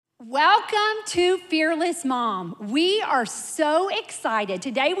Welcome to Fearless Mom. We are so excited.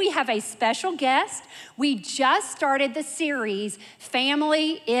 Today we have a special guest. We just started the series,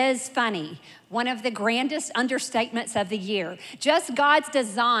 Family is Funny, one of the grandest understatements of the year. Just God's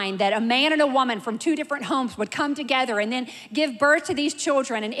design that a man and a woman from two different homes would come together and then give birth to these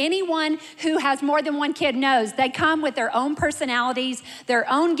children. And anyone who has more than one kid knows they come with their own personalities,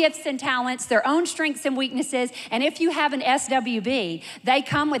 their own gifts and talents, their own strengths and weaknesses. And if you have an SWB, they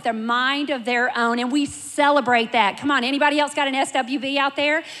come with a mind of their own, and we celebrate that. Come on, anybody else got an SWB out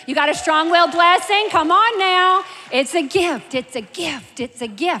there? You got a strong-willed blessing? Come on now. It's a gift. It's a gift. It's a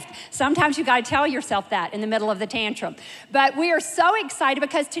gift. Sometimes you got to tell yourself that in the middle of the tantrum. But we are so excited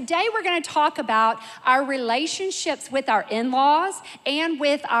because today we're going to talk about our relationships with our in-laws and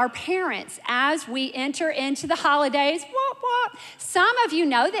with our parents as we enter into the holidays. Some of you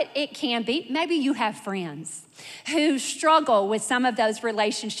know that it can be, maybe you have friends who struggle with some of those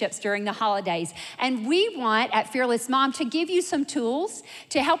relationships during the holidays. And we want at Fearless Mom to give you some tools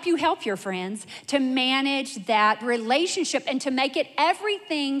to help you help your friends to manage that relationship and to make it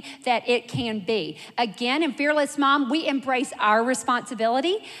everything that it can be. Again, in Fearless Mom, we embrace our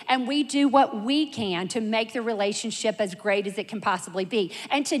responsibility and we do what we can to make the relationship as great as it can possibly be.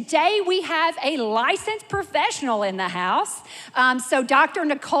 And today we have a licensed professional in the house. So Dr.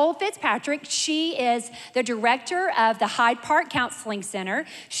 Nicole Fitzpatrick, she is the director of the Hyde Park Counseling Center.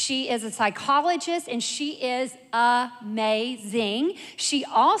 She is a psychologist and she is amazing. She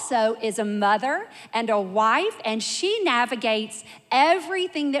also is a mother and a wife, and she navigates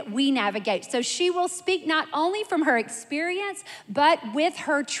everything that we navigate. So she will speak not only from her experience, but with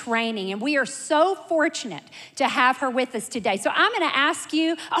her training. And we are so fortunate to have her with us today. So I'm going to ask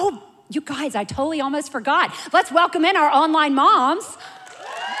you, you guys, I totally almost forgot. Let's welcome in our online moms.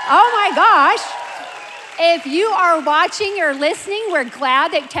 Oh my gosh. If you are watching or listening, we're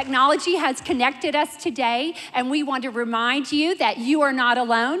glad that technology has connected us today, and we want to remind you that you are not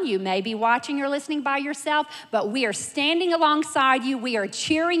alone. You may be watching or listening by yourself, but we are standing alongside you. We are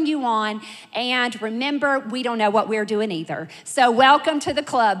cheering you on, and remember, we don't know what we're doing either. So welcome to the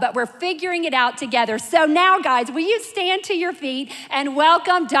club, but we're figuring it out together. So now, guys, will you stand to your feet and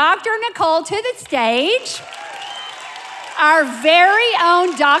welcome Dr. Nicole to the stage? Our very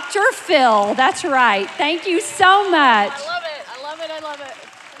own Dr. Phil. That's right. Thank you so much. I love it. I love it. I love it.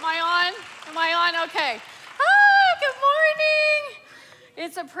 Am I on? Am I on? Okay. Good morning.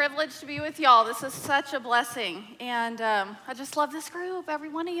 It's a privilege to be with y'all. This is such a blessing. And I just love this group, every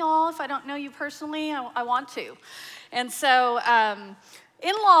one of y'all. If I don't know you personally, I want to. And so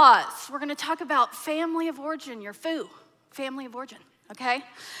in-laws, we're going to talk about family of origin, your FOO, family of origin, okay?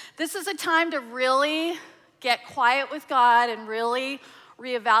 This is a time to really get quiet with God and really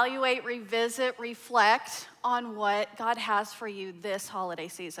reevaluate, revisit, reflect on what God has for you this holiday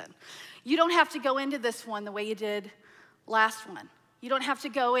season. You don't have to go into this one the way you did last one. You don't have to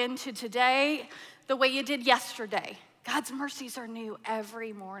go into today the way you did yesterday. God's mercies are new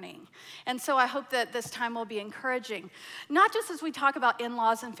every morning. And so I hope that this time will be encouraging, not just as we talk about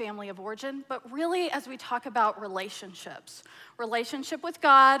in-laws and family of origin, but really as we talk about relationships. Relationship with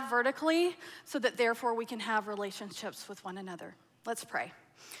God vertically, so that therefore we can have relationships with one another. Let's pray.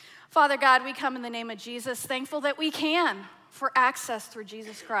 Father God, we come in the name of Jesus, thankful that we can for access through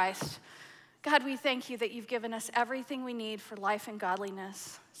Jesus Christ. God, we thank you that you've given us everything we need for life and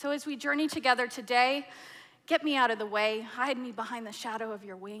godliness. So as we journey together today, get me out of the way, hide me behind the shadow of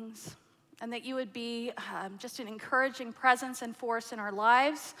your wings, and that you would be just an encouraging presence and force in our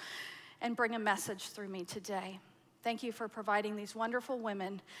lives and bring a message through me today. Thank you for providing these wonderful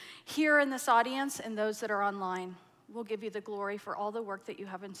women here in this audience and those that are online. We'll give you the glory for all the work that you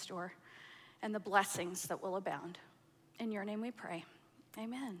have in store and the blessings that will abound. In your name we pray.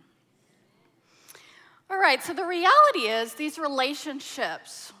 Amen. All right, so the reality is these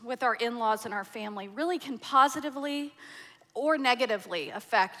relationships with our in-laws and our family really can positively or negatively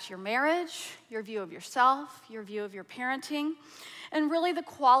affect your marriage, your view of yourself, your view of your parenting, and really the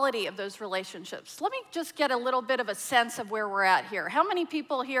quality of those relationships. Let me just get a little bit of a sense of where we're at here. How many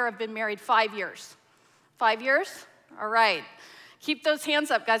people here have been married 5 years? 5 years? All right. Keep those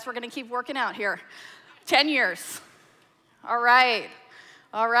hands up, guys. We're going to keep working out here. 10 years. All right.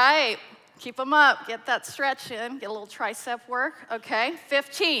 All right. Keep them up. Get that stretch in. Get a little tricep work. Okay.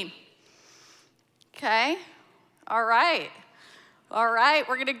 15. Okay. All right. All right.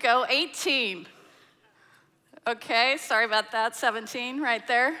 We're going to go 18. Okay. Sorry about that. 17 right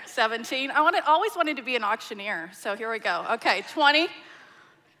there. 17. Always wanted to be an auctioneer. So here we go. Okay. 20.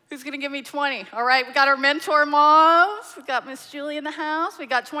 Who's going to give me 20? All right. We got our mentor moms. We got Miss Julie in the house. We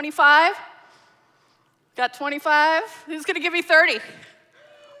got 25. Got 25. Who's going to give me 30?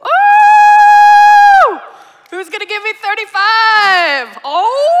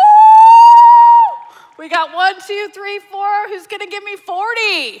 2, 3, 4. Who's going to give me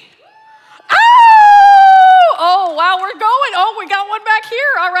 40? Oh, wow, we're going. Oh, we got one back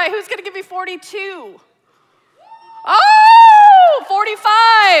here. All right, who's going to give me 42? Oh,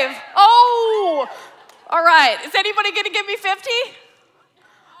 45. Oh, all right. Is anybody going to give me 50?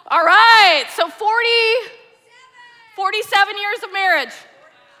 All right, so 47 years of marriage.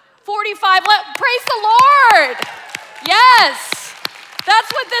 45. Praise the Lord. Yes.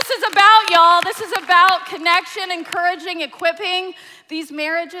 That's what this is about, y'all. This is about connection, encouraging, equipping these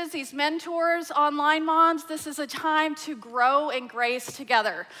marriages, these mentors, online moms. This is a time to grow in grace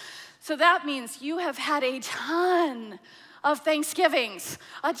together. So that means you have had a ton of Thanksgivings,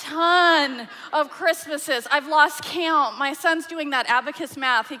 a ton of Christmases. I've lost count. My son's doing that abacus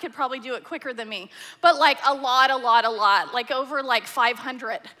math. He could probably do it quicker than me. But like a lot. Like over like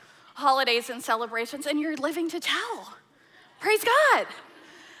 500 holidays and celebrations, and you're living to tell. Praise God.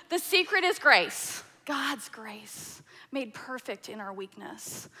 The secret is grace. God's grace made perfect in our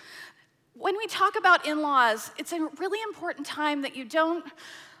weakness. When we talk about in-laws, it's a really important time that you don't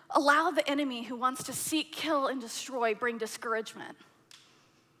allow the enemy who wants to seek, kill, and destroy bring discouragement,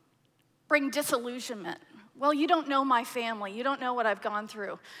 bring disillusionment. Well, you don't know my family. You don't know what I've gone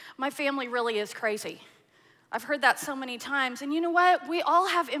through. My family really is crazy. I've heard that so many times. And you know what? We all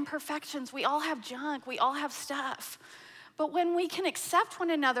have imperfections. We all have junk. We all have stuff. But when we can accept one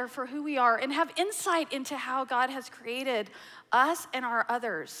another for who we are and have insight into how God has created us and our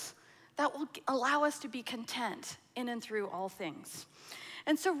others, that will allow us to be content in and through all things.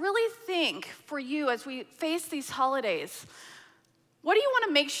 And so really think for you as we face these holidays, what do you want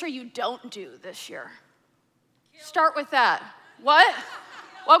to make sure you don't do this year? Start with that. What?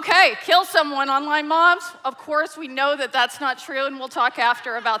 Okay, kill someone, online moms. Of course, we know that that's not true, and we'll talk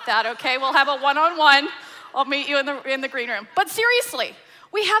after about that, okay? We'll have a one-on-one. I'll meet you in the green room. But seriously,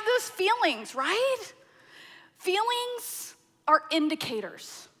 we have those feelings, right? Feelings are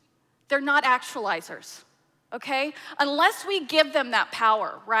indicators. They're not actualizers, okay? Unless we give them that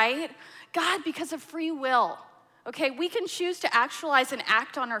power, right? God, because of free will, okay, we can choose to actualize and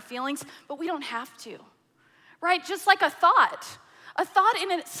act on our feelings, but we don't have to, right? Just like a thought in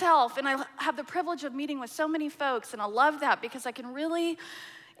itself, and I have the privilege of meeting with so many folks, and I love that because I can really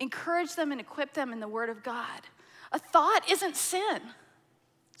encourage them and equip them in the Word of God. A thought isn't sin.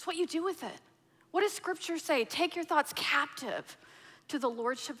 It's what you do with it. What does Scripture say? Take your thoughts captive to the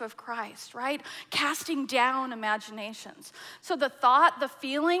Lordship of Christ, right? Casting down imaginations. So the thought, the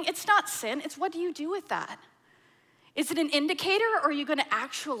feeling, it's not sin. It's what do you do with that? Is it an indicator, or are you going to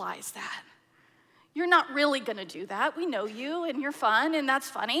actualize that? You're not really going to do that. We know you, and you're fun, and that's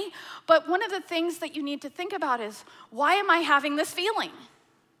funny. But one of the things that you need to think about is, why am I having this feeling?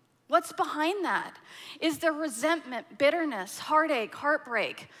 What's behind that? Is there resentment, bitterness, heartache,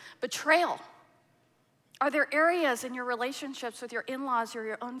 heartbreak, betrayal? Are there areas in your relationships with your in-laws or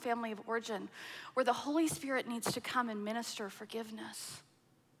your own family of origin where the Holy Spirit needs to come and minister forgiveness?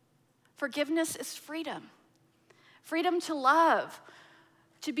 Forgiveness is freedom. Freedom to love,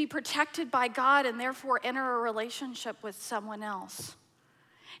 to be protected by God and therefore enter a relationship with someone else.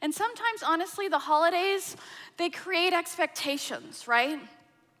 And sometimes, honestly, the holidays, they create expectations, right?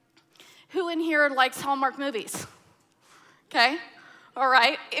 Who in here likes Hallmark movies? Okay, all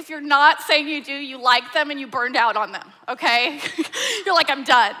right. If you're not saying you do, you like them and you burned out on them, okay? You're like, I'm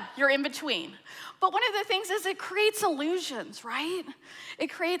done. You're in between. But one of the things is it creates illusions, right?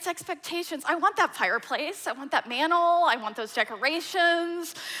 It creates expectations. I want that fireplace. I want that mantle. I want those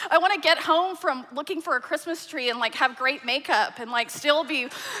decorations. I want to get home from looking for a Christmas tree and like have great makeup and like still be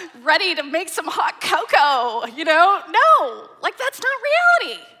ready to make some hot cocoa, you know? No, like that's not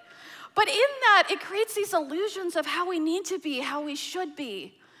reality. But in that, it creates these illusions of how we need to be, how we should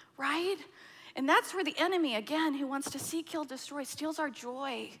be, right? And that's where the enemy, again, who wants to seek, kill, destroy, steals our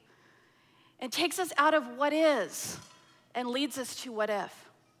joy and takes us out of what is and leads us to what if.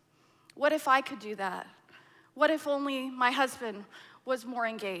 What if I could do that? What if only my husband was more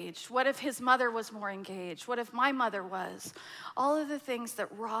engaged? What if his mother was more engaged? What if my mother was? All of the things that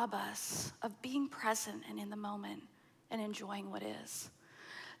rob us of being present and in the moment and enjoying what is.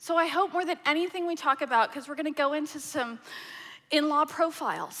 So I hope more than anything we talk about, because we're going to go into some in-law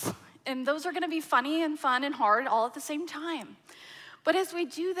profiles, and those are going to be funny and fun and hard all at the same time. But as we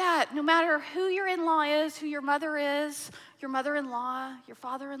do that, no matter who your in-law is, who your mother is, your mother-in-law, your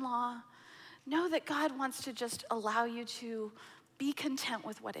father-in-law, know that God wants to just allow you to be content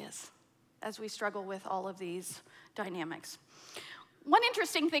with what is as we struggle with all of these dynamics. One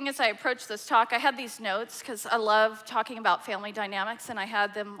interesting thing as I approached this talk, I had these notes because I love talking about family dynamics, and I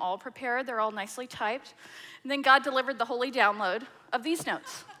had them all prepared. They're all nicely typed. And then God delivered the holy download of these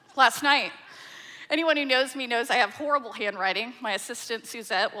notes last night. Anyone who knows me knows I have horrible handwriting. My assistant,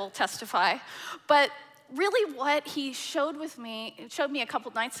 Suzette, will testify. But really what he showed me a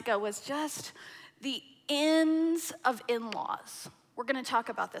couple nights ago was just the ends of in-laws. We're going to talk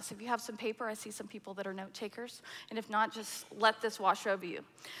about this. If you have some paper, I see some people that are note takers. And if not, just let this wash over you.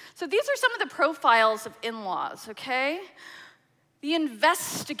 So these are some of the profiles of in-laws, okay? The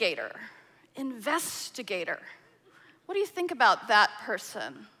investigator. Investigator. What do you think about that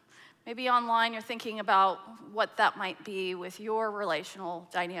person? Maybe online you're thinking about what that might be with your relational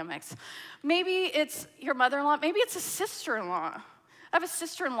dynamics. Maybe it's your mother-in-law. Maybe it's a sister-in-law. I have a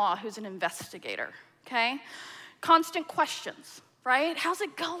sister-in-law who's an investigator, okay? Constant questions. Right? How's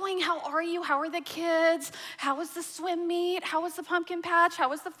it going? How are you? How are the kids? How was the swim meet? How was the pumpkin patch? How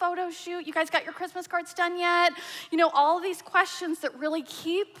was the photo shoot? You guys got your Christmas cards done yet? You know, all of these questions that really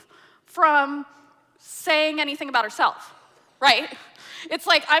keep from saying anything about herself, right? It's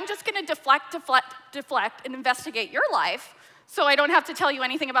like, I'm just gonna deflect, and investigate your life so I don't have to tell you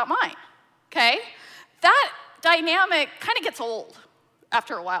anything about mine, okay? That dynamic kind of gets old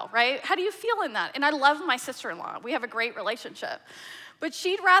after a while, right? How do you feel in that? And I love my sister-in-law. We have a great relationship. But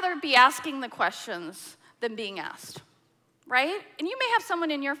she'd rather be asking the questions than being asked, right? And you may have someone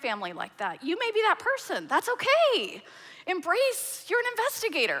in your family like that. You may be that person. That's okay. Embrace, you're an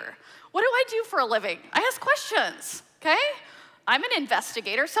investigator. What do I do for a living? I ask questions, okay? I'm an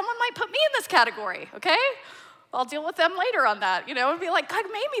investigator. Someone might put me in this category, okay? I'll deal with them later on that, you know, and be like, God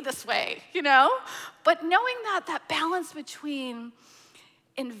made me this way, you know? But knowing that balance between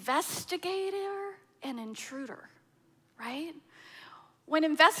investigator and intruder, right? When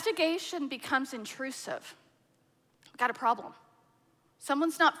investigation becomes intrusive, we've got a problem.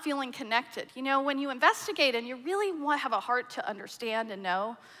 Someone's not feeling connected. You know, when you investigate and you really have a heart to understand and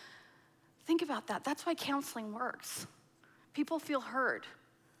know, think about that. That's why counseling works. People feel heard,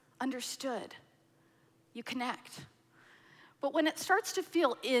 understood. You connect. But when it starts to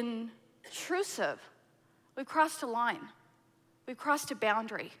feel intrusive, we've crossed a line. We've crossed a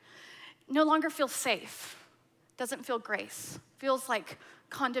boundary. No longer feels safe. Doesn't feel grace. Feels like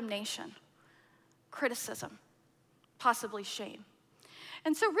condemnation, criticism, possibly shame.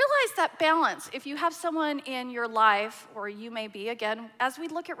 And so realize that balance. If you have someone in your life, or you may be, again, as we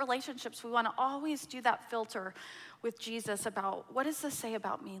look at relationships, we want to always do that filter with Jesus about, what does this say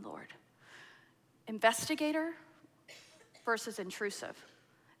about me, Lord? Investigator versus intrusive.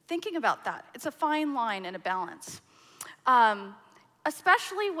 Thinking about that. It's a fine line and a balance.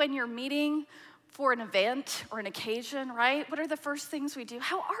 Especially when you're meeting for an event or an occasion, right? What are the first things we do?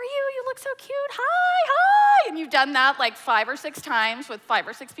 How are you? You look so cute. Hi. And you've done that like 5 or 6 times with 5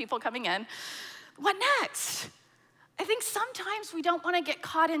 or 6 people coming in. What next? I think sometimes we don't want to get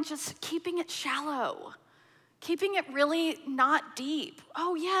caught in just keeping it shallow, keeping it really not deep.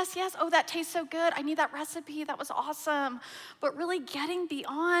 Oh, yes. Oh, that tastes so good. I need that recipe. That was awesome. But really getting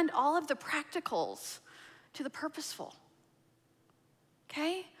beyond all of the practicals to the purposeful.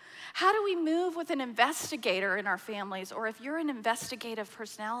 Okay? How do we move with an investigator in our families, or if you're an investigative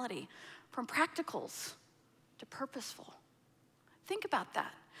personality, from practicals to purposeful? Think about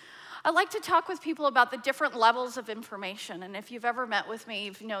that. I like to talk with people about the different levels of information, and if you've ever met with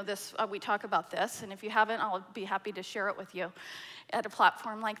me, you know this, we talk about this, and if you haven't, I'll be happy to share it with you at a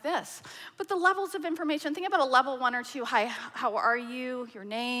platform like this. But the levels of information, think about a level 1 or 2. Hi, how are you? Your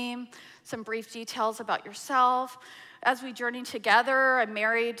name, some brief details about yourself. As we journey together, I'm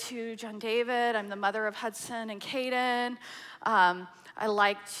married to John David. I'm the mother of Hudson and Caden. I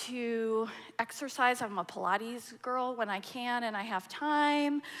like to exercise. I'm a Pilates girl when I can and I have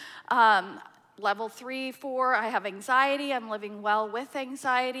time. Level 3, 4, I have anxiety. I'm living well with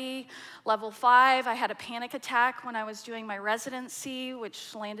anxiety. Level 5, I had a panic attack when I was doing my residency,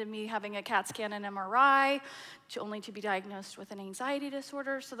 which landed me having a CAT scan and MRI, only to be diagnosed with an anxiety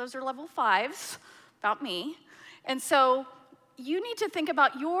disorder. So those are level 5s about me. And so you need to think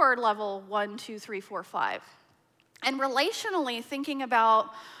about your level 1, 2, 3, 4, 5. And relationally, thinking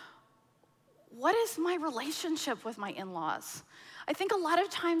about, what is my relationship with my in-laws? I think a lot of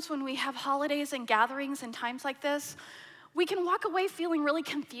times when we have holidays and gatherings and times like this, we can walk away feeling really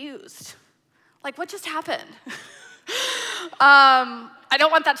confused. Like, what just happened? I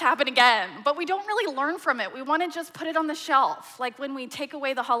don't want that to happen again, but we don't really learn from it. We want to just put it on the shelf, like when we take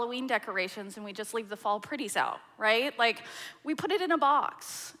away the Halloween decorations and we just leave the fall pretties out, right? Like, we put it in a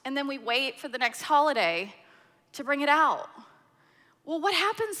box, and then we wait for the next holiday to bring it out. Well, what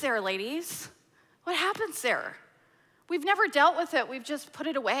happens there, ladies? What happens there? We've never dealt with it. We've just put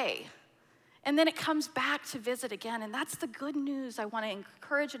it away. And then it comes back to visit again. And that's the good news I want to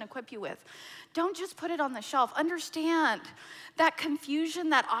encourage and equip you with. Don't just put it on the shelf. Understand that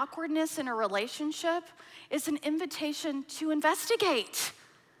confusion, that awkwardness in a relationship is an invitation to investigate.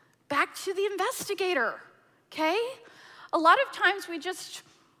 Back to the investigator, okay? A lot of times we just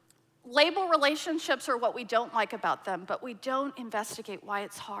label relationships or what we don't like about them, but we don't investigate why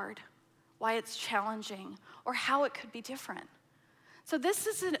it's hard, why it's challenging, or how it could be different. So this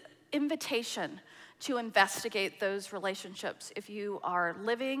is an invitation to investigate those relationships if you are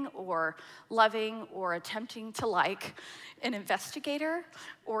living or loving or attempting to like an investigator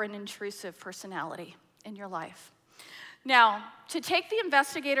or an intrusive personality in your life. Now, to take the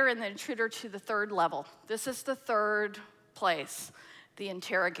investigator and the intruder to the third level, this is the third place, the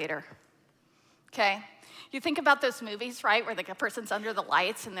interrogator, okay? You think about those movies, right, where the person's under the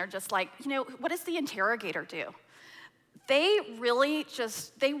lights and they're just like, what does the interrogator do? They really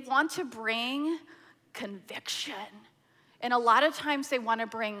they want to bring conviction. And a lot of times they want to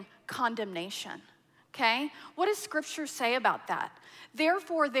bring condemnation, okay? What does Scripture say about that?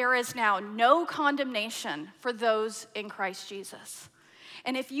 Therefore, there is now no condemnation for those in Christ Jesus.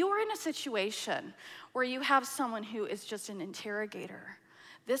 And if you are in a situation where you have someone who is just an interrogator,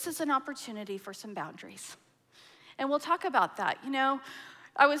 this is an opportunity for some boundaries. And we'll talk about that.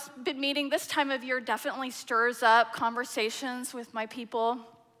 Been meeting this time of year definitely stirs up conversations with my people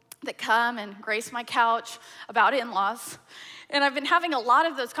that come and grace my couch about in-laws. And I've been having a lot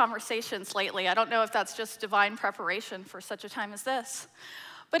of those conversations lately. I don't know if that's just divine preparation for such a time as this.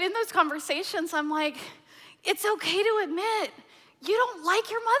 But in those conversations, I'm like, it's okay to admit you don't like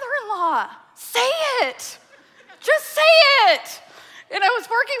your mother-in-law. Say it. Just say it. And I was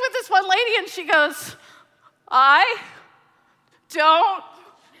working with this one lady and she goes, I don't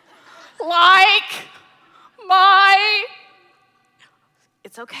like my,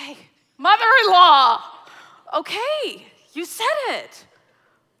 it's okay, mother-in-law. Okay, you said it.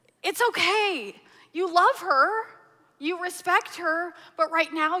 It's okay. You love her, you respect her, but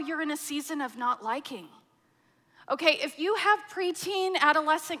right now you're in a season of not liking. Okay, if you have preteen,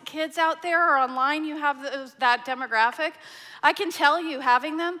 adolescent kids out there or online, you have that demographic, I can tell you,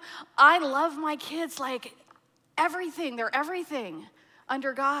 having them, I love my kids like everything. They're everything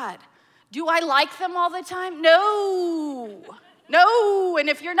under God. Do I like them all the time? No. And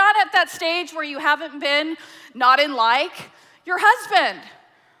if you're not at that stage where you haven't been not in like your husband,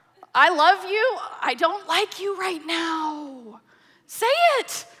 I love you. I don't like you right now. Say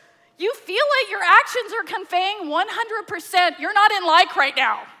it. You feel it. Your actions are conveying 100%. You're not in like right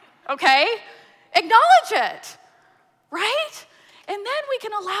now, okay? Acknowledge it, right? And then we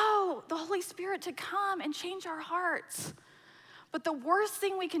can allow the Holy Spirit to come and change our hearts. But the worst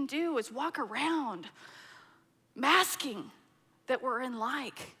thing we can do is walk around masking that we're in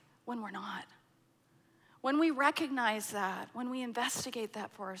like when we're not. When we recognize that, when we investigate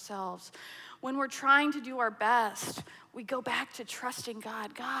that for ourselves, when we're trying to do our best, we go back to trusting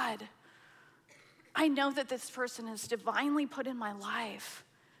God. God, I know that this person is divinely put in my life.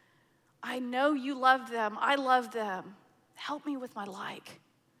 I know you love them. I love them. Help me with my like.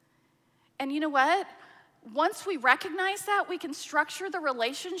 And you know what? Once we recognize that, we can structure the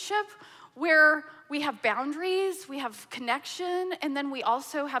relationship where we have boundaries, we have connection, and then we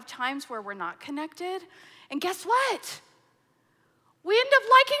also have times where we're not connected. And guess what? We end up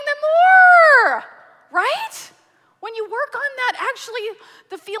liking them more, right? When you work on that, actually,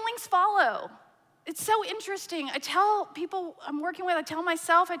 the feelings follow. It's so interesting. I tell people I'm working with, I tell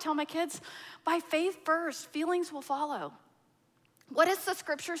myself, I tell my kids, by faith first, feelings will follow. What does the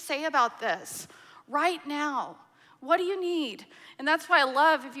Scripture say about this? Right now, what do you need? And that's why I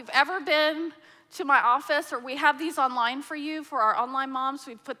love, if you've ever been to my office, or we have these online for you, for our online moms.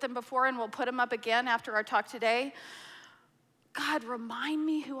 We've put them before and we'll put them up again after our talk today. God, remind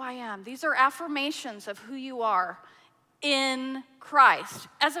me who I am. These are affirmations of who you are in Christ.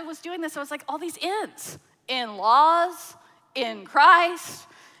 As I was doing this, I was like, all these ins. In laws, in Christ,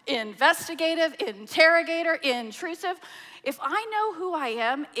 investigative, interrogator, intrusive. If I know who I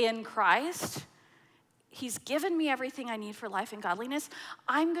am in Christ, He's given me everything I need for life and godliness,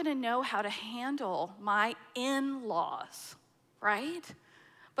 I'm going to know how to handle my in-laws, right?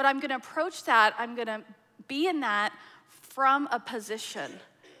 But I'm going to approach that, I'm going to be in that from a position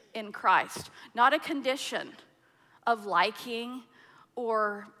in Christ, not a condition of liking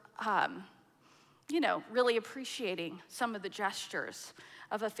or, really appreciating some of the gestures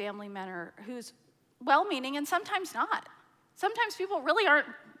of a family member who's well-meaning and sometimes not. Sometimes people really aren't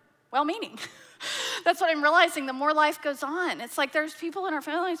well-meaning. That's what I'm realizing the more life goes on. It's like there's people in our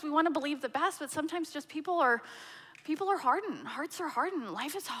families, we want to believe the best, but sometimes just people are hardened. Hearts are hardened.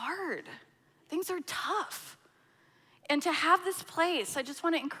 Life is hard. Things are tough. And to have this place, I just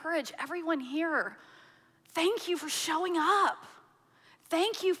want to encourage everyone here, thank you for showing up.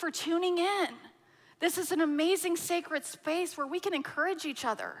 Thank you for tuning in. This is an amazing sacred space where we can encourage each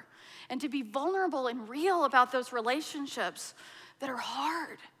other and to be vulnerable and real about those relationships that are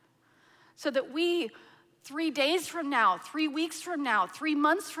hard. So that we, 3 days from now, 3 weeks from now, 3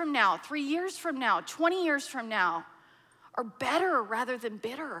 months from now, 3 years from now, 20 years from now, are better rather than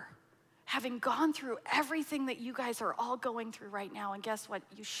bitter, having gone through everything that you guys are all going through right now. And guess what?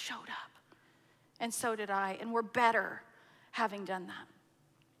 You showed up. And so did I. And we're better having done that.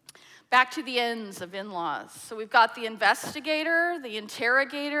 Back to the ends of in-laws. So we've got the investigator, the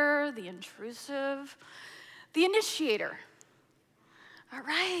interrogator, the intrusive, the initiator. All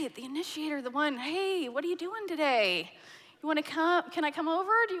right, the initiator, the one, hey, what are you doing today? You want to come? Can I come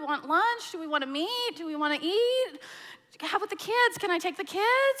over? Do you want lunch? Do we want to meet? Do we want to eat? How about the kids? Can I take the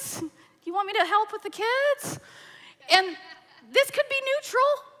kids? Do you want me to help with the kids? And this could be neutral.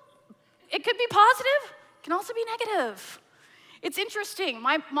 It could be positive. It can also be negative. It's interesting.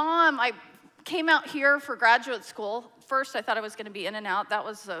 My mom, I came out here for graduate school. First, I thought I was going to be in and out. That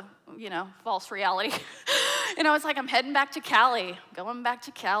was a, false reality. And I was like, I'm heading back to Cali. Going back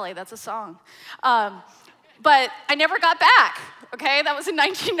to Cali. That's a song. But I never got back, okay? That was in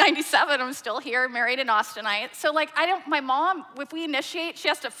 1997. I'm still here, married an Austinite. So my mom, if we initiate, she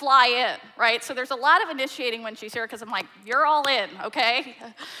has to fly in, right? So there's a lot of initiating when she's here because I'm like, you're all in, okay?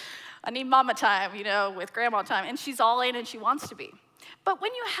 I need mama time, with grandma time. And she's all in and she wants to be. But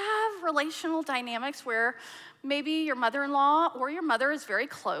when you have relational dynamics where maybe your mother-in-law or your mother is very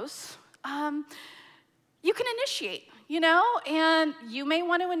close, you can initiate, and you may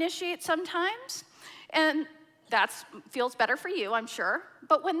want to initiate sometimes. And that feels better for you, I'm sure.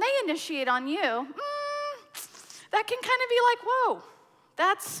 But when they initiate on you, that can kind of be like, whoa,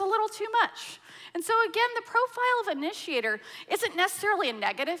 that's a little too much. And so again, the profile of initiator isn't necessarily a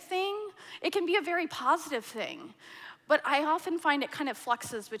negative thing. It can be a very positive thing. But I often find it kind of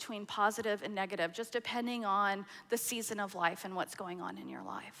fluxes between positive and negative, just depending on the season of life and what's going on in your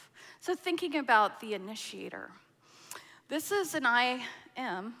life. So thinking about the initiator. This is an I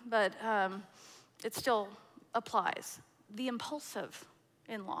am, but it still applies. The impulsive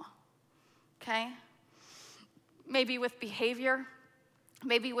in-law, okay? Maybe with behavior,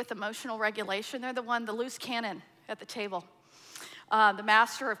 maybe with emotional regulation. They're the loose cannon at the table, the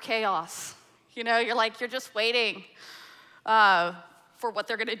master of chaos. You're just waiting for what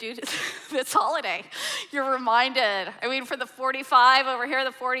they're gonna do this holiday. You're reminded. For the 45 over here,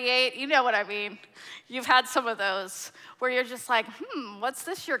 the 48, you know what I mean. You've had some of those where you're just like, what's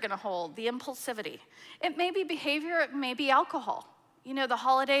this year gonna hold? The impulsivity. It may be behavior, it may be alcohol. The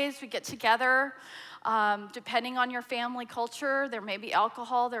holidays, we get together. Depending on your family culture, there may be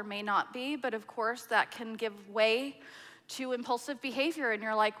alcohol, there may not be, but of course that can give way to impulsive behavior, and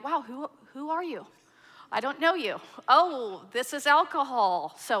you're like, wow, who are you? I don't know you. Oh, this is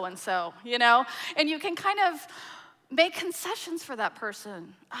alcohol, so-and-so, And you can kind of make concessions for that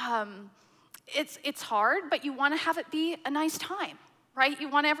person. It's hard, but you want to have it be a nice time, right? You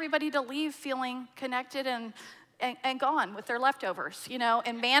want everybody to leave feeling connected and gone with their leftovers,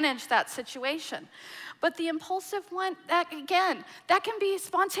 and manage that situation. But the impulsive one, that can be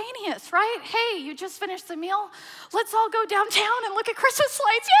spontaneous, right? Hey, you just finished the meal. Let's all go downtown and look at Christmas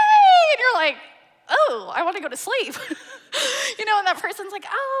lights. Yay! And you're like, oh, I want to go to sleep. And that person's like,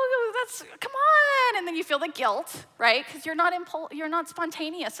 oh, come on. And then you feel the guilt, right? Because you're not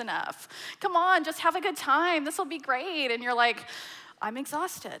spontaneous enough. Come on, just have a good time. This will be great. And you're like, I'm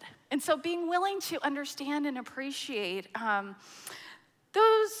exhausted. And so being willing to understand and appreciate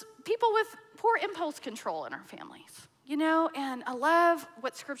those people with poor impulse control in our families, and I love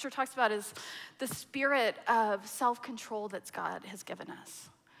what Scripture talks about is the spirit of self-control that God has given us.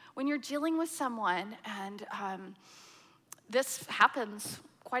 When you're dealing with someone, and this happens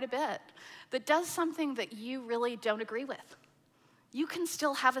quite a bit, that does something that you really don't agree with, you can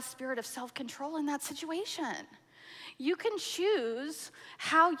still have a spirit of self-control in that situation. You can choose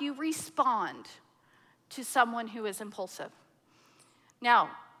how you respond to someone who is impulsive.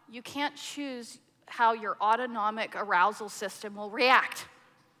 Now, you can't choose how your autonomic arousal system will react,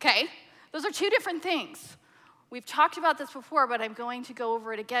 okay? Those are two different things. We've talked about this before, but I'm going to go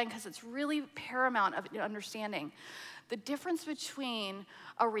over it again because it's really paramount of understanding the difference between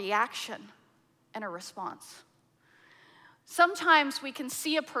a reaction and a response. Sometimes we can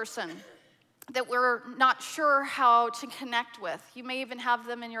see a person that we're not sure how to connect with. You may even have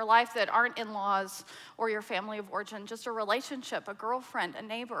them in your life that aren't in-laws or your family of origin, just a relationship, a girlfriend, a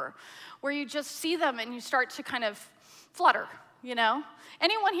neighbor, where you just see them and you start to kind of flutter, you know?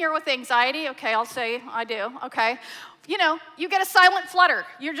 Anyone here with anxiety? Okay, I'll say I do, okay. You know, you get a silent flutter.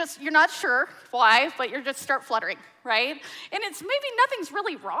 You're not sure why, but you just start fluttering, right? And it's maybe nothing's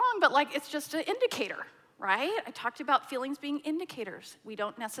really wrong, but like it's just an indicator, right? I talked about feelings being indicators. We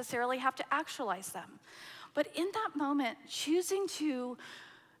don't necessarily have to actualize them. But in that moment, choosing to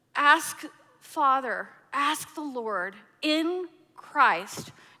ask the Lord in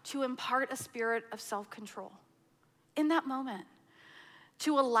Christ to impart a spirit of self-control. In that moment,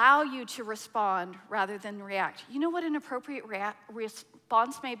 to allow you to respond rather than react. You know what an appropriate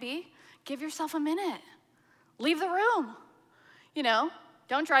response may be? Give yourself a minute. Leave the room. You know,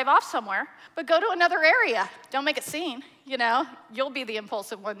 don't drive off somewhere, but go to another area. Don't make a scene, you know. You'll be the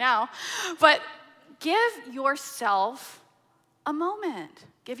impulsive one now. But give yourself a moment.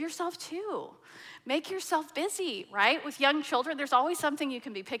 Give yourself two. Make yourself busy, right? With young children, there's always something you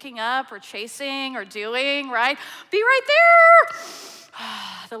can be picking up or chasing or doing, right? Be right there.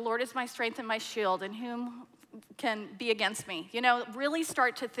 The Lord is my strength and my shield, and whom can be against me? You know, really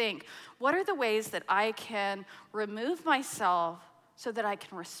start to think, what are the ways that I can remove myself so that I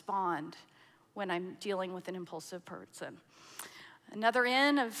can respond when I'm dealing with an impulsive person? Another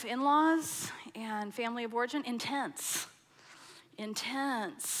N of in-laws and family of origin, intense,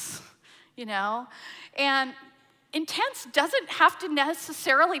 you know? And intense doesn't have to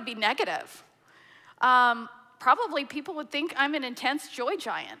necessarily be negative. Probably people would think I'm an intense joy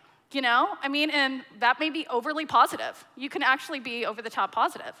giant, you know? I mean, and that may be overly positive. You can actually be over the top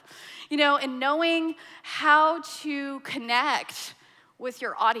positive, you know, and knowing how to connect with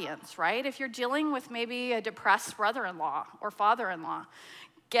your audience, right? If you're dealing with maybe a depressed brother-in-law or father-in-law,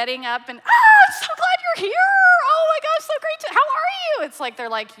 getting up and, I'm so glad you're here. Oh my gosh, so great. How are you? It's like, they're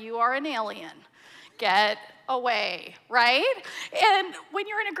like, you are an alien. Get away, right? And when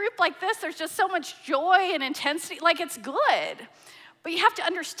you're in a group like this, there's just so much joy and intensity, like it's good. But you have to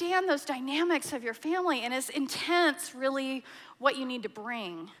understand those dynamics of your family, and is intense really what you need to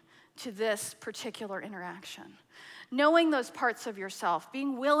bring to this particular interaction? Knowing those parts of yourself,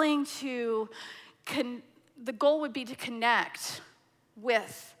 being willing to, the goal would be to connect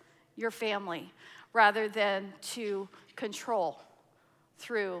with your family rather than to control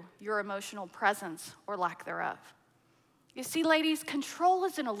through your emotional presence or lack thereof. You see, ladies, control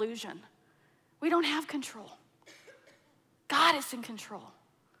is an illusion. We don't have control. God is in control.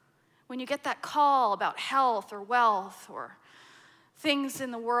 When you get that call about health or wealth or things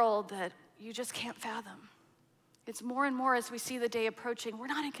in the world that you just can't fathom, it's more and more as we see the day approaching, we're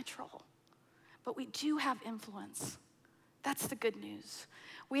not in control, but we do have influence. That's the good news.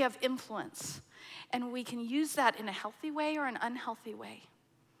 We have influence, and we can use that in a healthy way or an unhealthy way.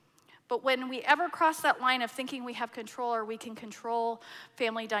 But when we ever cross that line of thinking we have control or we can control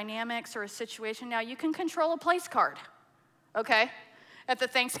family dynamics or a situation, now you can control a place card, okay, at the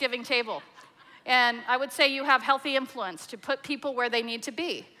Thanksgiving table. And I would say you have healthy influence to put people where they need to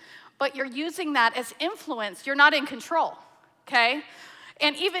be. But you're using that as influence. You're not in control, okay?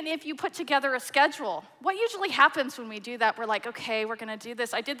 And even if you put together a schedule, what usually happens when we do that, we're like, okay, we're gonna do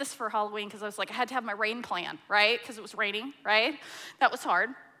this. I did this for Halloween because I was like, I had to have my rain plan, right? Because it was raining, right? That was hard.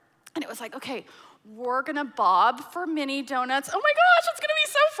 And it was like, okay, we're gonna bob for mini donuts. Oh my gosh, it's gonna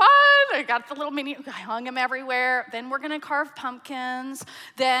be so fun. I got the little mini, I hung them everywhere. Then we're gonna carve pumpkins.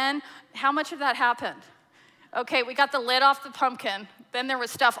 Then, how much of that happened? Okay, we got the lid off the pumpkin. Then there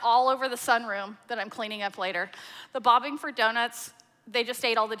was stuff all over the sunroom that I'm cleaning up later. The bobbing for donuts, they just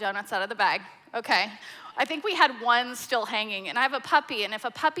ate all the donuts out of the bag, okay? I think we had one still hanging, and I have a puppy, and if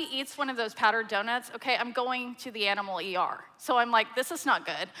a puppy eats one of those powdered donuts, okay, I'm going to the animal ER. So I'm like, this is not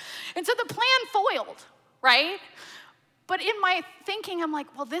good. And so the plan foiled, right? But in my thinking, I'm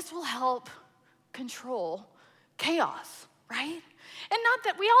like, well, this will help control chaos, right? And not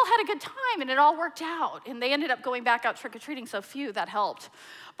that we all had a good time and it all worked out, and they ended up going back out trick-or-treating, so phew, that helped.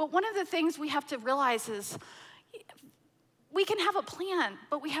 But one of the things we have to realize is we can have a plan,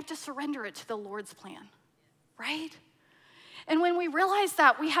 but we have to surrender it to the Lord's plan, right? And when we realize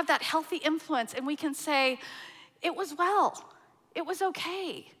that, we have that healthy influence, and we can say, it was well, it was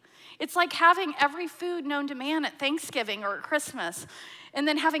okay. It's like having every food known to man at Thanksgiving or at Christmas, and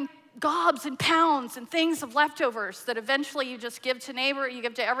then having gobs and pounds and things of leftovers that eventually you just give to neighbor, you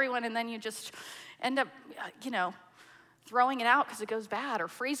give to everyone, and then you just end up, throwing it out because it goes bad, or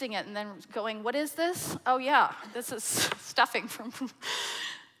freezing it and then going, what is this? Oh yeah, this is stuffing from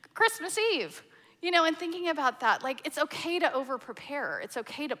Christmas Eve. And thinking about that, like, it's okay to over-prepare. It's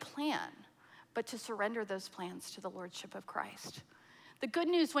okay to plan, but to surrender those plans to the Lordship of Christ. The good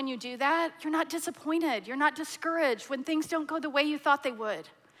news when you do that, you're not disappointed. You're not discouraged when things don't go the way you thought they would.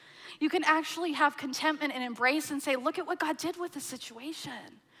 You can actually have contentment and embrace and say, look at what God did with the situation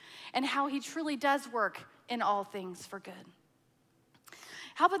and how he truly does work in all things for good.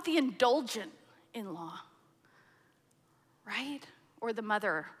 How about the indulgent in-law, right? Or the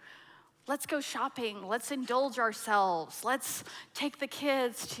mother. Let's go shopping. Let's indulge ourselves. Let's take the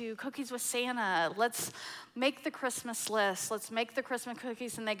kids to Cookies with Santa. Let's make the Christmas list. Let's make the Christmas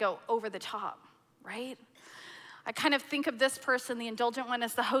cookies, and they go over the top, right? I kind of think of this person, the indulgent one,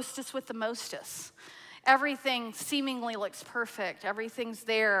 as the hostess with the mostess. Everything seemingly looks perfect. Everything's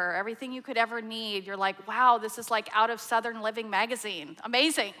there. Everything you could ever need. You're like, wow, this is like out of Southern Living magazine.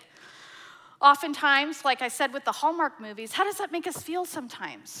 Amazing. Oftentimes, like I said with the Hallmark movies, how does that make us feel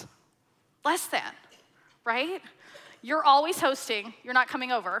sometimes? Less than, right? You're always hosting. You're not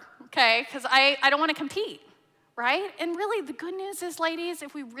coming over, okay? Because I don't want to compete, right? And really, the good news is, ladies,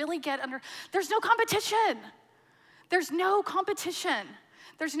 if we really get under, there's no competition. There's no competition.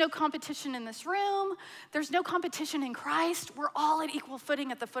 There's no competition in this room. There's no competition in Christ. We're all at equal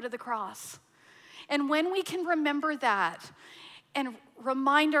footing at the foot of the cross. And when we can remember that and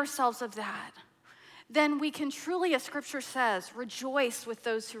remind ourselves of that, then we can truly, as Scripture says, rejoice with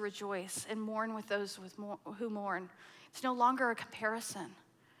those who rejoice and mourn with those who mourn. It's no longer a comparison.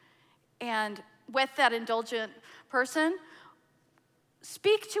 And with that indulgent person,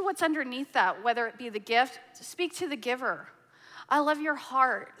 speak to what's underneath that, whether it be the gift. Speak to the giver. I love your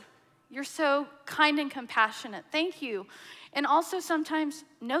heart. You're so kind and compassionate. Thank you. And also sometimes,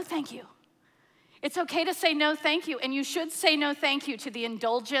 no thank you. It's okay to say no thank you, and you should say no thank you to the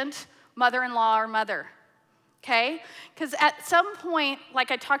indulgent mother-in-law or mother, okay? Because at some point, like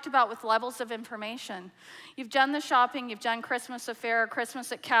I talked about with levels of information, you've done the shopping, you've done Christmas affair,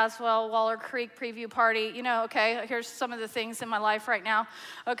 Christmas at Caswell, Waller Creek preview party, okay, here's some of the things in my life right now,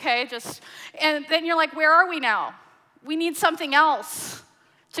 okay, and then you're like, where are we now? We need something else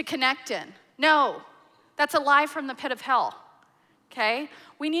to connect in. No, that's a lie from the pit of hell, okay?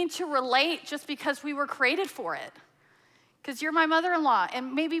 We need to relate just because we were created for it. Because you're my mother-in-law,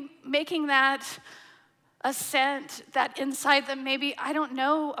 and maybe making that ascent, that insight that maybe I don't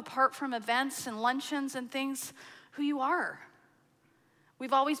know, apart from events and luncheons and things, who you are.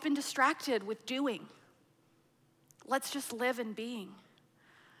 We've always been distracted with doing. Let's just live in being.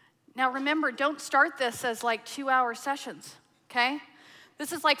 Now remember, don't start this as like 2-hour sessions, okay?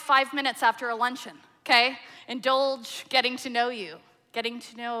 This is like 5 minutes after a luncheon, okay? Indulge getting to know you, getting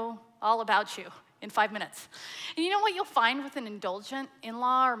to know all about you in 5 minutes. And you know what you'll find with an indulgent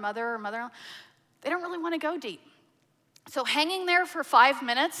in-law or mother-in-law? They don't really want to go deep. So hanging there for 5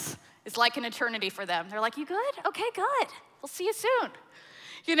 minutes is like an eternity for them. They're like, you good? Okay, good. We'll see you soon.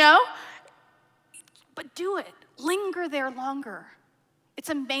 But do it. Linger there longer. It's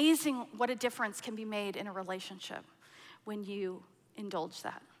amazing what a difference can be made in a relationship when you indulge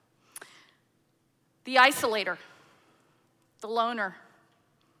that. The isolator, the loner,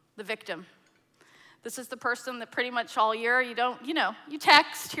 the victim. This is the person that pretty much all year you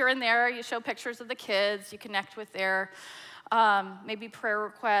text here and there, you show pictures of the kids, you connect with their maybe prayer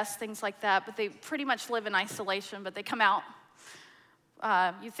requests, things like that, but they pretty much live in isolation, but they come out.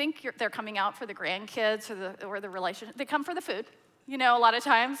 You think they're coming out for the grandkids or the relationship. They come for the food, a lot of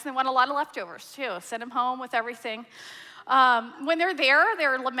times. They want a lot of leftovers, too. Send them home with everything. When they're there,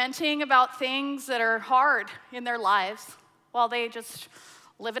 they're lamenting about things that are hard in their lives while they just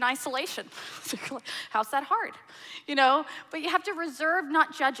live in isolation. How's that hard? But you have to reserve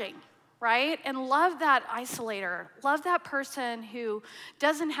not judging, right? And love that isolator. Love that person who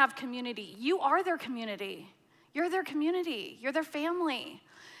doesn't have community. You are their community. You're their community. You're their family.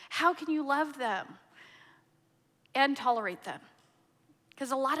 How can you love them and tolerate them?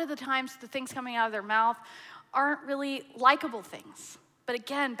 Because a lot of the times the things coming out of their mouth aren't really likable things. But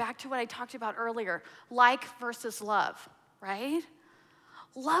again, back to what I talked about earlier, like versus love, right?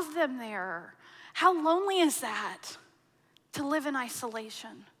 Love them there. How lonely is that to live in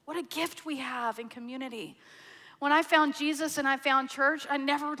isolation? What a gift we have in community. When I found Jesus and I found church, I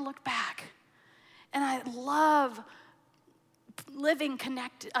never looked back. And I love living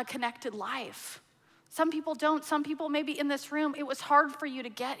a connected life. Some people don't. Some people maybe in this room, it was hard for you to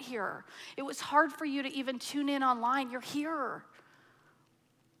get here. It was hard for you to even tune in online. You're here.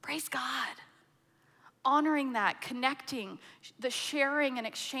 Praise God. Honoring that, connecting, the sharing and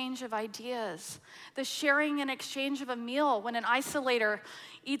exchange of ideas, the sharing and exchange of a meal. When an isolator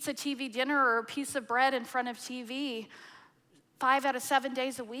eats a TV dinner or a piece of bread in front of TV 5 out of 7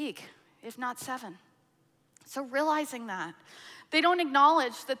 days a week, if not 7. So realizing that. They don't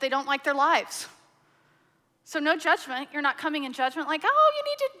acknowledge that they don't like their lives. So no judgment. You're not coming in judgment like, oh, you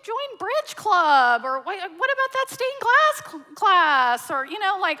need to join bridge club, or what about that stained glass class, or,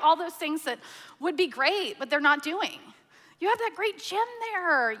 like all those things that would be great, but they're not doing. You have that great gym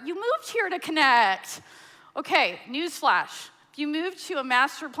there. You moved here to connect. Okay, newsflash. If you move to a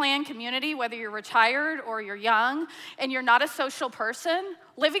master plan community, whether you're retired or you're young, and you're not a social person,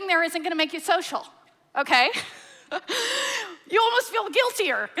 living there isn't going to make you social, okay? You almost feel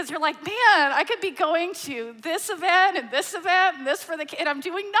guiltier because you're like, man, I could be going to this event and this for the kid, and I'm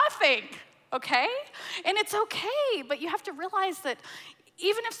doing nothing, okay? And it's okay, but you have to realize that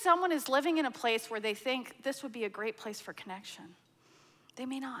even if someone is living in a place where they think this would be a great place for connection, they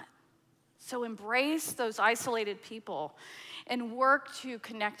may not. So embrace those isolated people and work to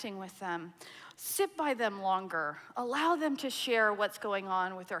connecting with them. Sit by them longer. Allow them to share what's going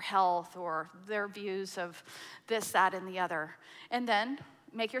on with their health or their views of this, that, and the other. And then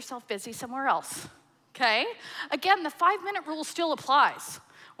make yourself busy somewhere else, okay? Again, the 5-minute rule still applies,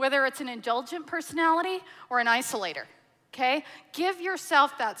 whether it's an indulgent personality or an isolator, okay? Give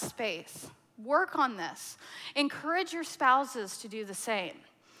yourself that space. Work on this. Encourage your spouses to do the same.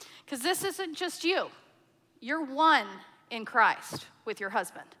 Because this isn't just you. You're one in Christ with your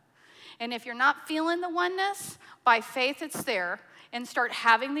husband. And if you're not feeling the oneness, by faith it's there, and start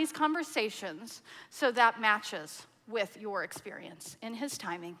having these conversations so that matches with your experience in his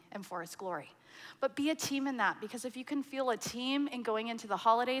timing and for his glory. But be a team in that, because if you can feel a team in going into the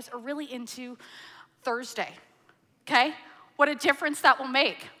holidays or really into Thursday, okay? What a difference that will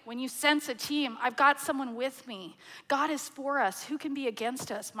make when you sense a team. I've got someone with me. God is for us. Who can be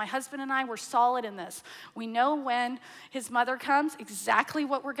against us? My husband and I were solid in this. We know when his mother comes exactly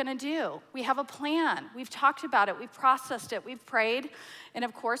what we're going to do. We have a plan. We've talked about it. We've processed it. We've prayed. And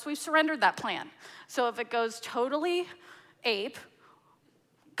of course, we've surrendered that plan. So if it goes totally ape,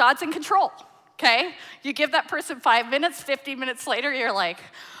 God's in control, okay? You give that person 5 minutes, 15 minutes later, you're like,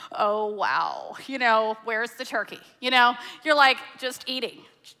 oh, wow, where's the turkey? You're like, just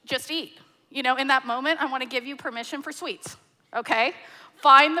eat. In that moment, I want to give you permission for sweets, okay?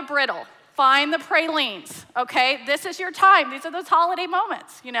 Find the brittle, find the pralines, okay? This is your time. These are those holiday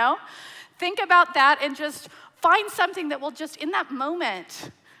moments, Think about that and just find something that will just, in that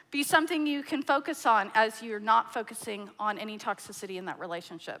moment, be something you can focus on as you're not focusing on any toxicity in that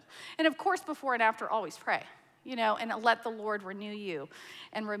relationship. And of course, before and after, always pray. And let the Lord renew you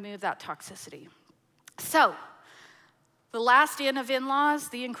and remove that toxicity. So, the last in of in-laws,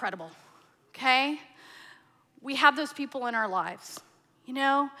 the incredible, okay? We have those people in our lives,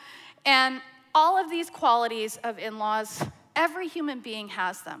 and all of these qualities of in-laws, every human being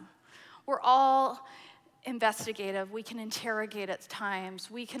has them. We're all investigative. We can interrogate at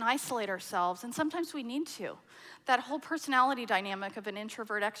times. We can isolate ourselves, and sometimes we need to. That whole personality dynamic of an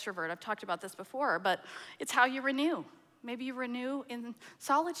introvert, extrovert, I've talked about this before, but it's how you renew. Maybe you renew in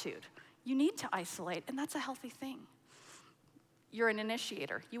solitude. You need to isolate, and that's a healthy thing. You're an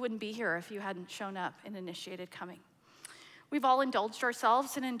initiator. You wouldn't be here if you hadn't shown up and initiated coming. We've all indulged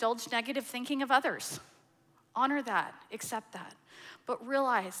ourselves and indulged negative thinking of others. Honor that, accept that, but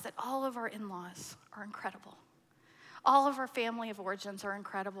realize that all of our in-laws are incredible. All of our family of origins are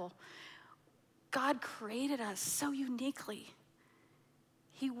incredible. God created us so uniquely.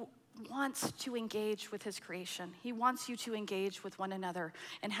 He wants to engage with his creation. He wants you to engage with one another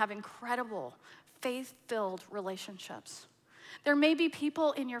and have incredible, faith-filled relationships. There may be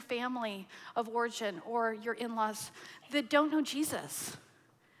people in your family of origin or your in-laws that don't know Jesus.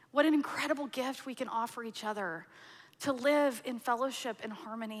 What an incredible gift we can offer each other to live in fellowship and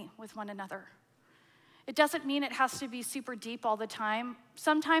harmony with one another. It doesn't mean it has to be super deep all the time.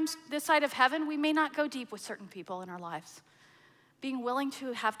 Sometimes this side of heaven, we may not go deep with certain people in our lives. Being willing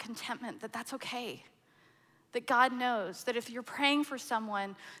to have contentment that that's okay. That God knows that if you're praying for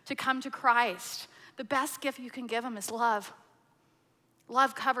someone to come to Christ, the best gift you can give them is love.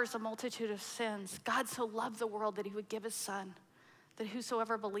 Love covers a multitude of sins. God so loved the world that he would give his son, that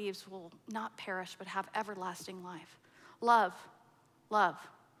whosoever believes will not perish but have everlasting life. Love, love.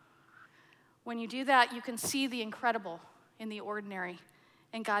 When you do that, you can see the incredible in the ordinary,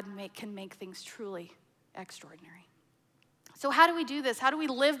 and God can make things truly extraordinary. So how do we do this? How do we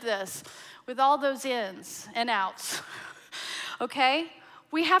live this with all those ins and outs? Okay?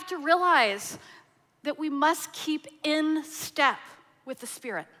 We have to realize that we must keep in step with the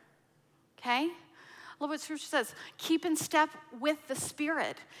Spirit. Okay? Look what Scripture says. Keep in step with the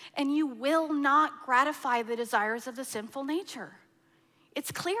Spirit, and you will not gratify the desires of the sinful nature.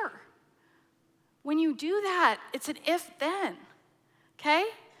 It's clear. When you do that, it's an if-then, okay?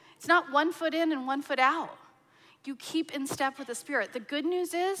 It's not 1 foot in and 1 foot out. You keep in step with the Spirit. The good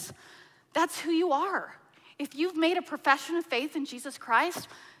news is that's who you are. if you've made a profession of faith in Jesus Christ,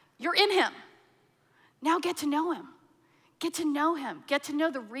 you're in him. Now get to know him. Get to know him. Get to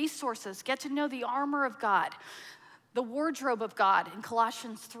know the resources. Get to know the armor of God, the wardrobe of God in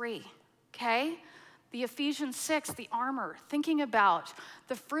Colossians 3, okay? The Ephesians 6, the armor, thinking about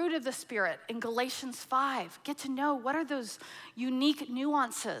the fruit of the Spirit in Galatians 5. Get to know what are those unique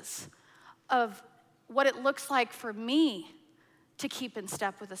nuances of what it looks like for me to keep in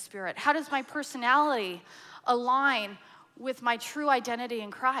step with the Spirit. How does my personality align with my true identity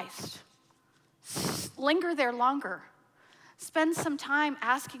in Christ? Linger there longer. Spend some time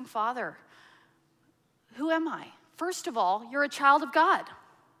asking Father, who am I? First of all, you're a child of God.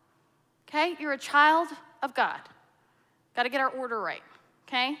 Okay? You're a child of God. Got to get our order right.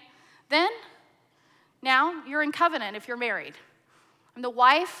 Okay? Then, now you're in covenant if you're married. I'm the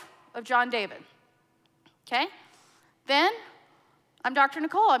wife of John David. Okay? Then, I'm Dr.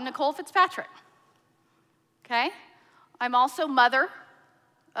 Nicole. I'm Nicole Fitzpatrick. Okay? I'm also mother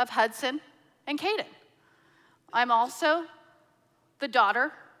of Hudson and Caden. I'm also the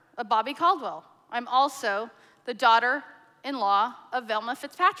daughter of Bobby Caldwell. I'm also the daughter-in-law of Velma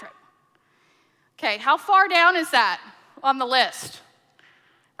Fitzpatrick. Okay, how far down is that on the list?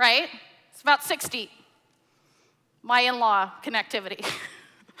 Right? It's about 60. My in-law connectivity.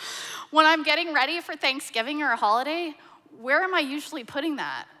 When I'm getting ready for Thanksgiving or a holiday, where am I usually putting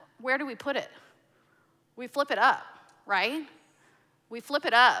that? Where do we put it? We flip it up, right? We flip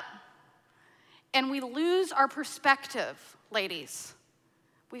it up. And we lose our perspective, ladies.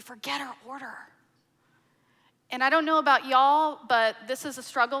 We forget our order. And I don't know about y'all, but this is a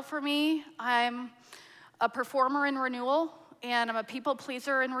struggle for me. I'm a performer in renewal, and I'm a people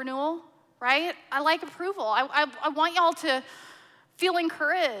pleaser in renewal, right? I like approval. I want y'all to feel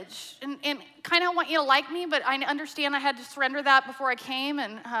encouraged and kind of want you to like me, but I understand I had to surrender that before I came,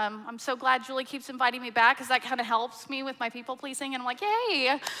 and I'm so glad Julie keeps inviting me back because that kind of helps me with my people pleasing, and I'm like,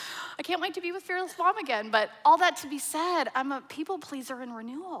 yay, I can't wait to be with Fearless Mom again. But all that to be said, I'm a people pleaser in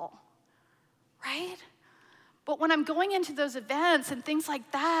renewal, right? But when I'm going into those events and things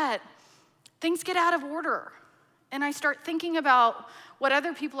like that, things get out of order, and I start thinking about what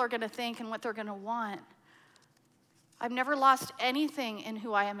other people are going to think and what they're going to want. I've never lost anything in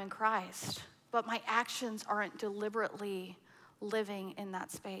who I am in Christ, but my actions aren't deliberately living in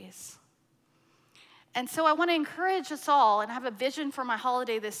that space. And so I want to encourage us all, and I have a vision for my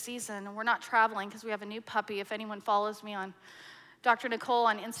holiday this season, and we're not traveling because we have a new puppy. If anyone follows me on Dr. Nicole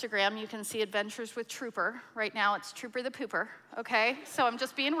on Instagram, you can see Adventures with Trooper. Right now it's Trooper the Pooper, okay? So I'm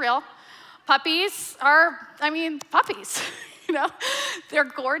just being real. Puppies are, puppies. You know, they're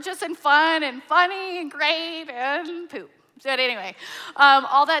gorgeous and fun and funny and great and poop. But anyway,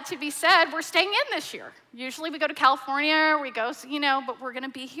 all that to be said, we're staying in this year. Usually we go to California, we go, but we're going to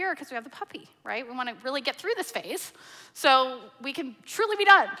be here because we have the puppy, right? We want to really get through this phase so we can truly be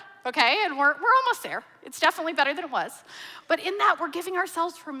done, okay? And we're almost there. It's definitely better than it was. But in that, we're giving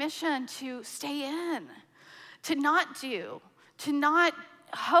ourselves permission to stay in, to not do, to not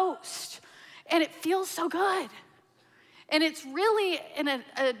host. And it feels so good. And it's really in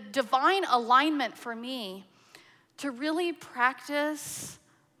a divine alignment for me to really practice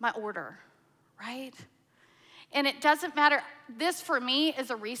my order, right? And it doesn't matter. This, for me, is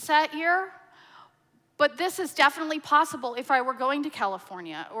a reset year, but this is definitely possible if I were going to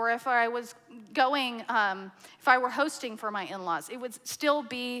California or if I was going, if I were hosting for my in-laws. It would still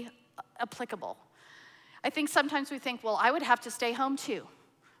be applicable. I think sometimes we think, well, I would have to stay home too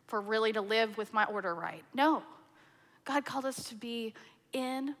for really to live with my order right. No. God called us to be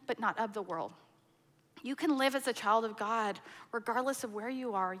in, but not of the world. You can live as a child of God regardless of where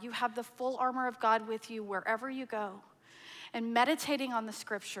you are. You have the full armor of God with you wherever you go. And meditating on the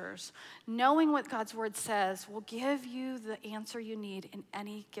scriptures, knowing what God's word says, will give you the answer you need in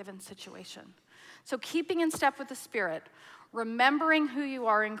any given situation. So keeping in step with the Spirit, remembering who you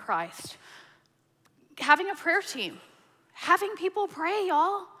are in Christ, having a prayer team, having people pray,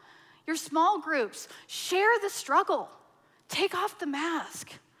 y'all. Your small groups, share the struggle. Take off the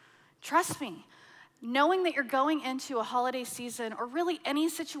mask. Trust me, knowing that you're going into a holiday season or really any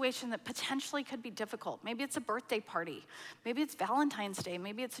situation that potentially could be difficult. Maybe it's a birthday party. Maybe it's Valentine's Day.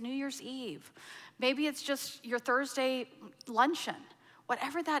 Maybe it's New Year's Eve. Maybe it's just your Thursday luncheon.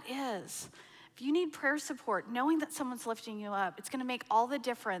 Whatever that is, if you need prayer support, knowing that someone's lifting you up, it's going to make all the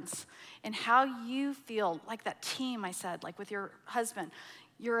difference in how you feel, like that team I said, like with your husband.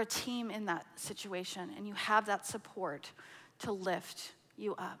 You're a team in that situation, and you have that support to lift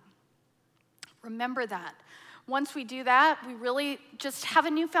you up. Remember that. Once we do that, we really just have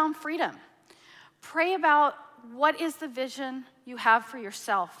a newfound freedom. Pray about what is the vision you have for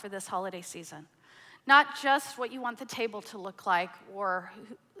yourself for this holiday season. Not just what you want the table to look like or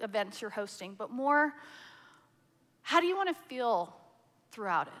events you're hosting, but more, how do you want to feel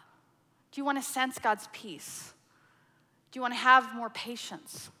throughout it? Do you want to sense God's peace? Do you want to have more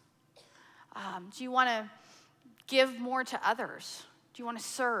patience? Do you want to give more to others? Do you want to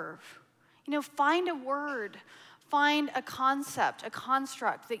serve? Find a word, find a concept, a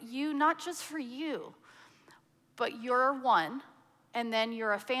construct that you, not just for you, but you're one, and then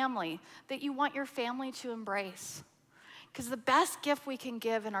you're a family, that you want your family to embrace. Because the best gift we can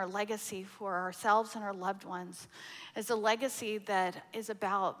give in our legacy for ourselves and our loved ones is a legacy that is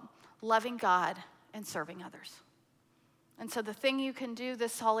about loving God and serving others. And so the thing you can do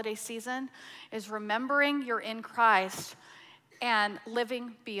this holiday season is remembering you're in Christ and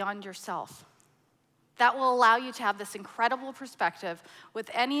living beyond yourself. That will allow you to have this incredible perspective with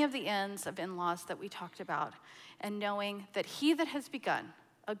any of the ends of in-laws that we talked about, and knowing that he that has begun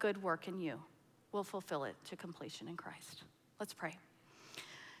a good work in you will fulfill it to completion in Christ. Let's pray.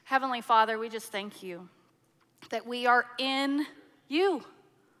 Heavenly Father, we just thank you that we are in you,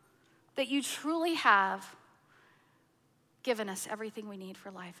 that you truly have given us everything we need for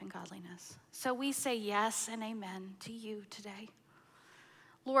life and godliness. So we say yes and amen to you today.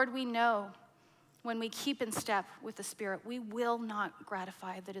 Lord, we know when we keep in step with the Spirit, we will not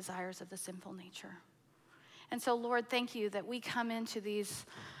gratify the desires of the sinful nature. And so, Lord, thank you that we come into these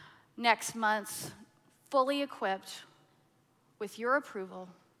next months fully equipped with your approval,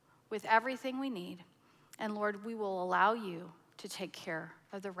 with everything we need. And Lord, we will allow you to take care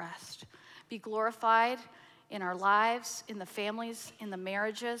of the rest. Be glorified in our lives, in the families, in the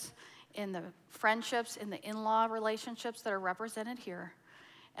marriages, in the friendships, in the in-law relationships that are represented here.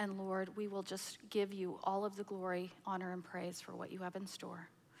 And Lord, we will just give you all of the glory, honor, and praise for what you have in store.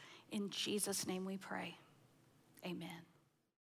 In Jesus' name we pray. Amen.